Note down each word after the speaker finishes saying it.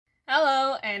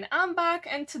Hello, and I'm back,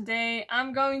 and today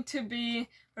I'm going to be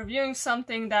reviewing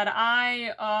something that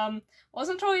I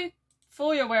wasn't really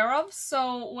fully aware of.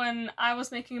 So when I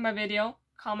was making my video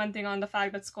commenting on the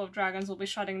fact that School of Dragons will be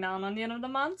shutting down on the end of the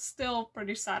month, still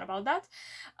pretty sad about that.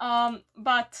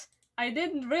 But I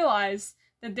didn't realize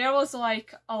that there was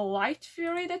like a Light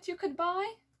Fury that you could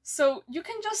buy. So you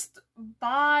can just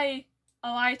buy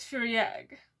a Light Fury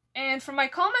egg. And from my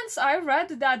comments, I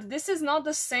read that this is not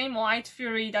the same Light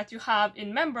Fury that you have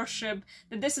in membership,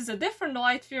 that this is a different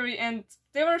Light Fury, and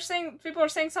people were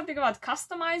saying something about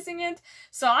customizing it,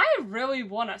 so I really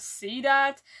want to see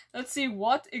that. Let's see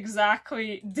what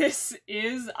exactly this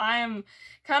is. I am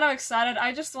kind of excited.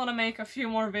 I just want to make a few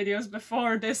more videos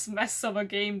before this mess of a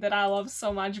game that I love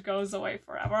so much goes away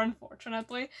forever,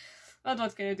 unfortunately. But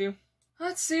what can you do?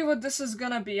 Let's see what this is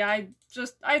gonna be. I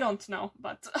don't know,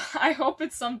 but I hope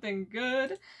it's something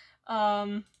good.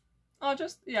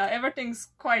 Everything's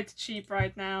quite cheap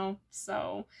right now,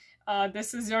 so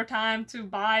this is your time to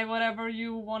buy whatever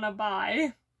you wanna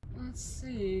buy. Let's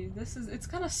see, it's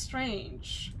kind of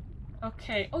strange.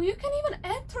 Okay, oh, you can even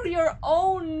enter your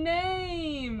own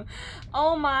name!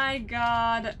 Oh my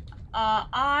god,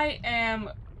 I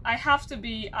have to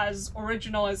be as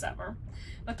original as ever.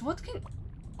 But what can...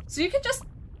 So you can just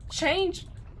change.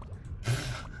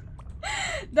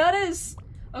 That is...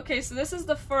 Okay, so this is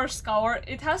the first color.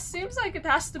 Seems like it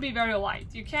has to be very light.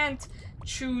 You can't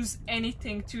choose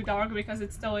anything too dark because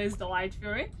it still is the Light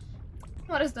Fury.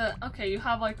 What is the... Okay, you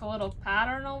have like a little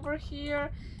pattern over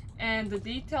here. And the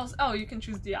details... Oh, you can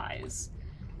choose the eyes.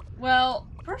 Well,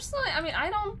 personally, I mean, I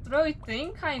don't really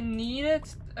think I need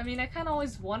it. I mean, I kind of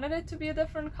always wanted it to be a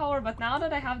different color, but now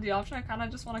that I have the option, I kind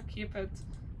of just want to keep it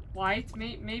white.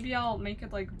 Maybe I'll make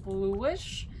it like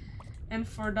bluish. And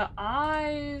for the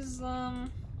eyes,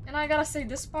 and I gotta say,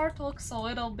 this part looks a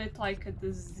little bit like a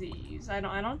disease. I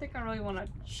don't think I really want to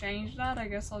change that. I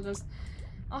guess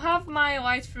I'll have my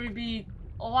Light Fury be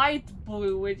light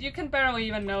blue. You can barely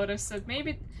even notice it.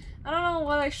 Maybe, I don't know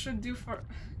what I should do for...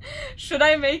 Should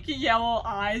I make yellow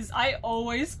eyes? I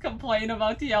always complain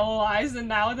about yellow eyes, and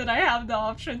now that I have the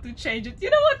option to change it,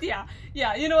 you know what?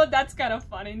 Yeah, you know what? That's kind of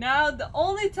funny. Now, the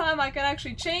only time I can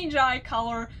actually change eye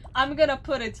color, I'm gonna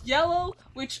put it yellow,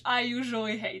 which I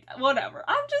usually hate. Whatever.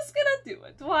 I'm just gonna do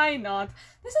it. Why not?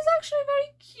 This is actually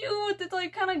very cute. It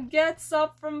like kind of gets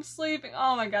up from sleeping.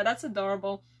 Oh my god, that's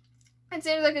adorable. It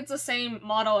seems like it's the same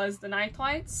model as the Night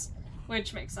Lights,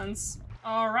 which makes sense.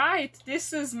 Alright,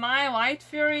 this is my Light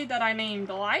Fury that I named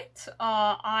Light.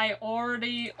 I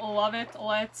already love it.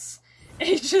 Let's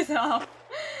age it up.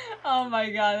 Oh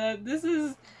my god, this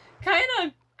is kind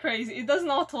of crazy. It does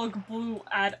not look blue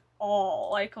at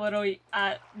all. Like, literally,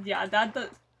 yeah,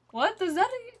 what does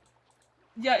that...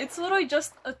 Yeah, it's literally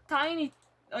just a tiny,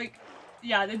 like,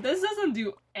 yeah, this doesn't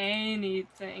do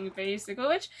anything, basically,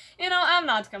 which, you know, I'm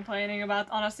not complaining about,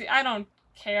 honestly. I don't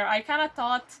care. I kind of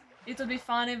thought it would be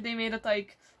fun if they made it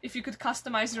like, if you could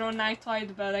customize your own Night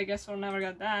Light, but I guess we'll never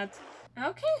get that.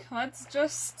 Okay, let's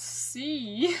just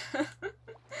see.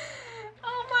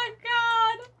 Oh my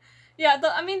god! Yeah,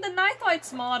 I mean, the Night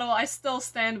Lights model, I still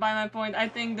stand by my point. I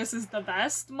think this is the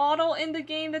best model in the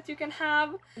game that you can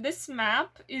have. This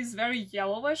map is very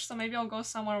yellowish, so maybe I'll go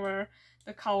somewhere where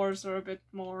the colors are a bit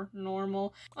more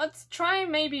normal. Let's try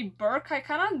maybe Berk. I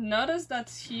kind of noticed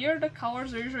that here the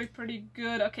colors are usually pretty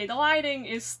good. Okay, the lighting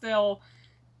is still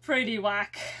pretty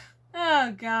whack.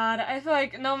 Oh god, I feel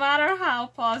like no matter how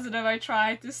positive I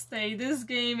try to stay, this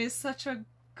game is such a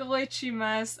glitchy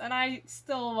mess, and I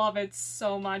still love it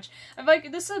so much. I feel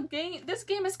like this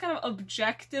game is kind of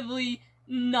objectively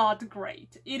not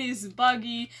great. It is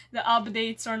buggy, the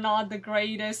updates are not the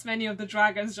greatest, many of the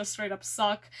dragons just straight up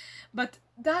suck, but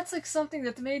that's like something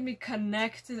that made me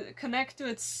connect to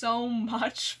it so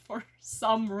much for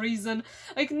some reason.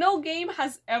 Like, no game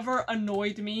has ever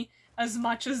annoyed me as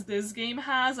much as this game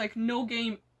has. Like, no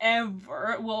game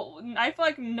ever. Well, I feel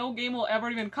like no game will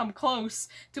ever even come close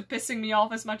to pissing me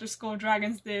off as much as School of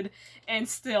Dragons did, and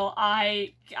still,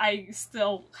 I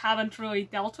still haven't really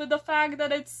dealt with the fact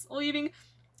that it's leaving.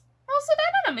 Also,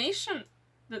 that animation,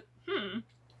 that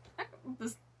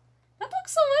looks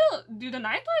a little... Do the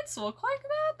Night Lights look like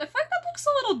that? I feel like that looks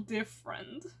a little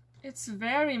different. It's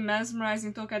very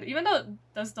mesmerizing to look at, even though,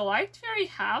 does the Light Fury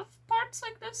have parts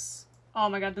like this? Oh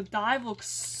my god, the dive looks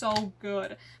so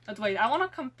good. But wait, I want to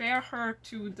compare her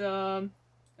to the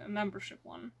membership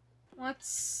one. Let's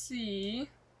see.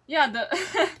 Yeah, the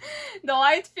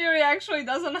Light Fury actually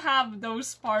doesn't have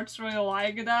those parts really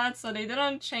like that, so they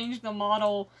didn't change the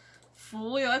model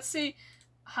fully. Let's see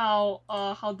how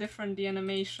different the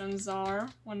animations are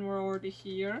when we're already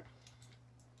here.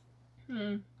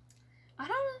 I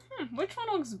don't Which one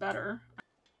looks better?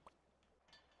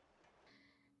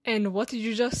 And what did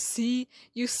you just see?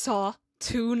 You saw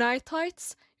 2 night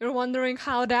lights? You're wondering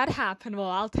how that happened? Well,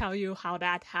 I'll tell you how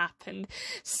that happened.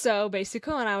 So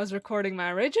basically, when I was recording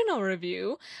my original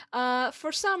review,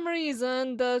 for some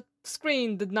reason the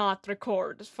screen did not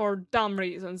record for dumb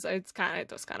reasons. It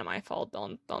was kind of my fault.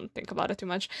 Don't think about it too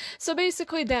much. So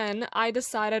basically, then I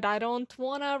decided I don't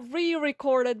wanna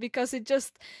re-record it because it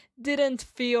just didn't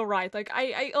feel right. Like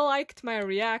I liked my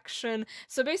reaction.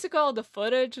 So basically, all the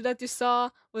footage that you saw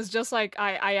was just like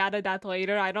I added that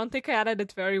later. I don't think I added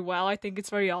it very well. I think it's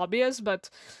very obvious,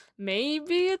 but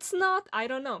maybe it's not. I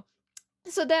don't know.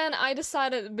 So then I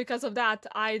decided, because of that,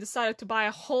 I decided to buy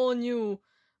a whole new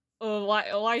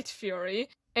Light Fury.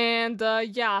 And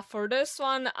yeah, for this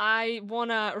one, I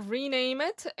wanna rename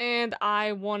it and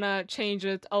I wanna change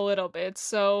it a little bit.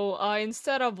 So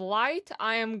instead of light,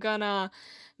 I am gonna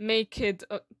make it.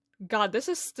 God, this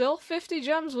is still 50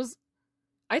 gems.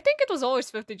 I think it was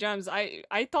always 50 gems.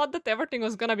 I thought that everything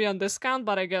was gonna be on discount,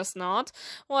 but I guess not.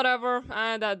 Whatever,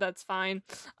 that's fine.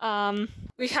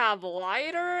 We have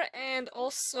lighter, and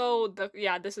also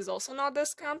this is also not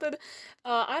discounted.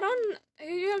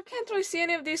 You can't really see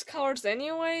any of these colors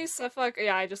anyways. So I feel like,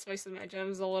 yeah, I just wasted my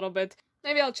gems a little bit.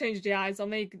 Maybe I'll change the eyes. I'll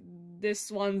make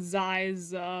this one's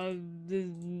eyes,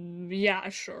 yeah,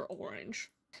 sure,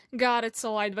 orange. God, it's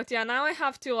so light, but yeah, now I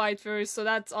have 2 Light Furies, so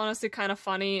that's honestly kind of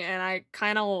funny, and I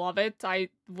kind of love it. I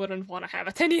wouldn't want to have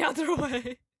it any other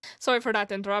way. Sorry for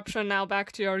that interruption, now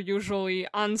back to your usually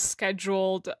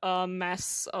unscheduled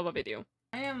mess of a video.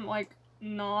 I am, like,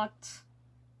 not...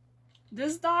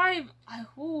 This dive...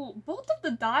 both of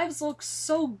the dives look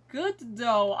so good,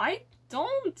 though. I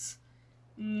don't...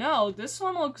 No, this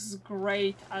one looks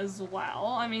great as well.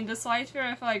 I mean, this Light Fury,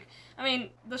 I feel like... I mean,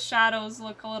 the shadows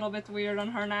look a little bit weird on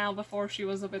her now. Before she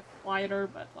was a bit lighter,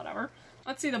 but whatever.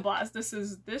 Let's see the blast. This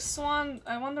is this one.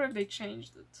 I wonder if they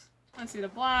changed it. Let's see the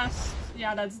blast.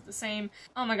 Yeah, that's the same.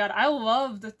 Oh my god, I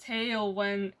love the tail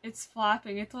when it's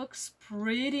flapping. It looks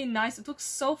pretty nice. It looks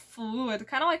so fluid,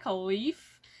 kind of like a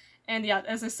leaf. And yeah,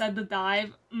 as I said, the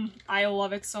dive, I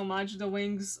love it so much. The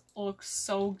wings look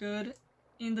so good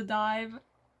in the dive.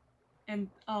 And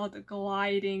oh, the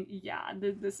gliding, yeah,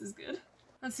 this is good.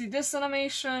 Let's see, this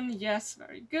animation, yes,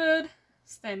 very good.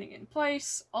 Standing in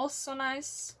place, also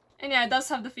nice. And yeah, it does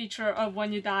have the feature of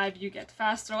when you dive, you get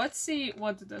faster. Let's see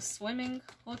what the swimming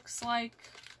looks like.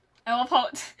 I love how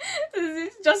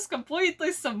it's just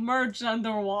completely submerged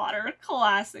underwater.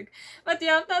 Classic. But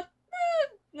yeah,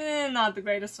 not the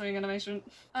greatest swimming animation.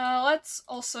 Let's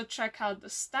also check out the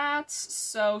stats.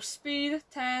 So, speed,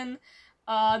 10.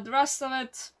 The rest of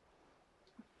it...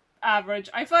 average.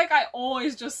 I feel like I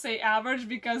always just say average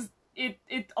because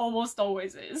it almost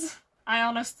always is.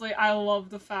 I love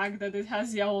the fact that it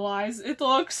has yellow eyes. It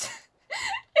looks...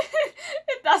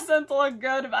 it doesn't look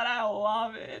good, but I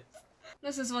love it.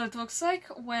 This is what it looks like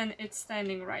when it's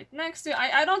standing right next to you.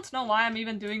 I don't know why I'm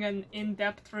even doing an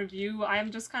in-depth review.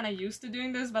 I'm just kind of used to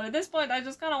doing this, but at this point I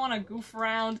just kind of want to goof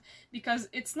around because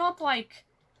it's not like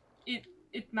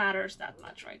it matters that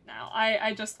much right now.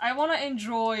 I want to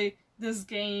enjoy this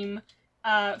game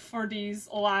for these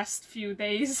last few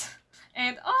days.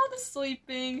 And oh, the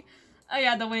sleeping.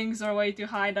 Yeah, the wings are way too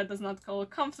high. That does not look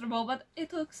comfortable, but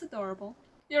it looks adorable.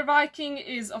 Your Viking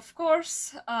is, of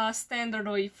course,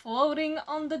 standardly floating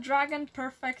on the dragon,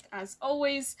 perfect as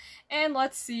always. And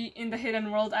let's see, in the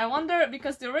hidden world, I wonder,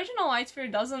 because the original Light Fury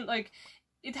doesn't, like,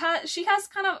 she has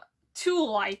kind of too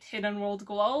light hidden world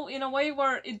glow, in a way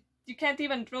where you can't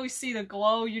even really see the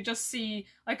glow, you just see,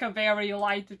 like, a very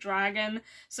light dragon.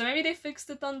 So maybe they fixed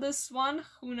it on this one,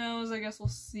 who knows, I guess we'll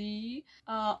see.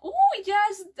 Oh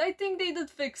yes, I think they did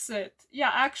fix it.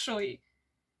 Yeah, actually,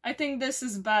 I think this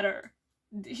is better.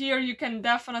 Here you can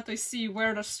definitely see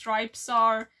where the stripes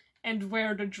are and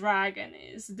where the dragon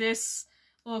is. This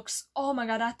looks, oh my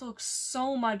god, that looks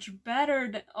so much better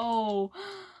than, oh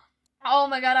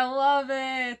my god, I love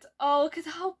it. Oh, look at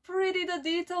how pretty the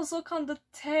details look on the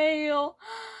tail.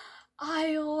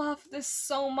 I love this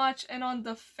so much. And on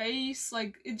the face,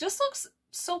 like, it just looks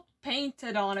so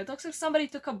painted on. It looks like somebody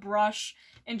took a brush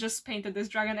and just painted this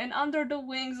dragon. And under the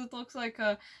wings, it looks like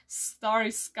a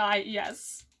starry sky.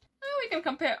 Yes. We can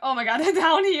compare, oh my god,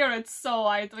 down here it's so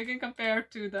light. We can compare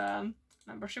to the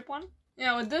membership one.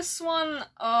 Yeah, with this one,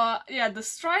 yeah, the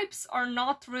stripes are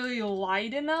not really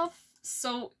light enough,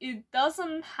 so it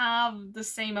doesn't have the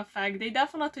same effect. They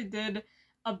definitely did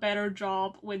a better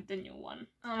job with the new one.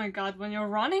 Oh my god, when you're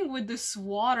running with this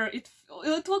water, it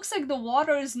looks like the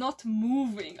water is not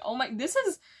moving. Oh my, this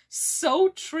is so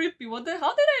trippy.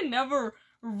 How did I never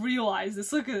realize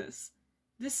this? Look at this.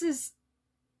 This is...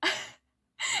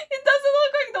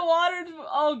 weird.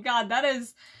 Oh god,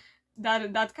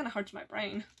 that kind of hurts my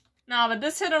brain. Now, but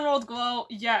this Hidden World glow,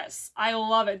 yes, I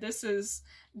love it. This is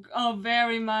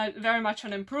very much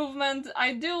an improvement.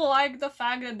 I do like the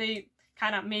fact that they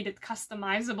kind of made it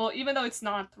customizable, even though it's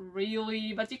not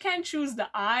really, but you can choose the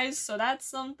eyes, so that's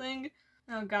something.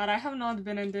 Oh god, I have not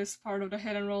been in this part of the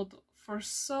Hidden World for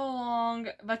so long,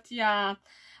 but yeah.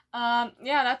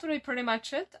 Yeah, that would be pretty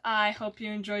much it. I hope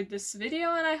you enjoyed this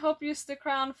video, and I hope you stick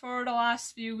around for the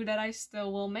last few that I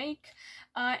still will make,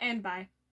 and bye.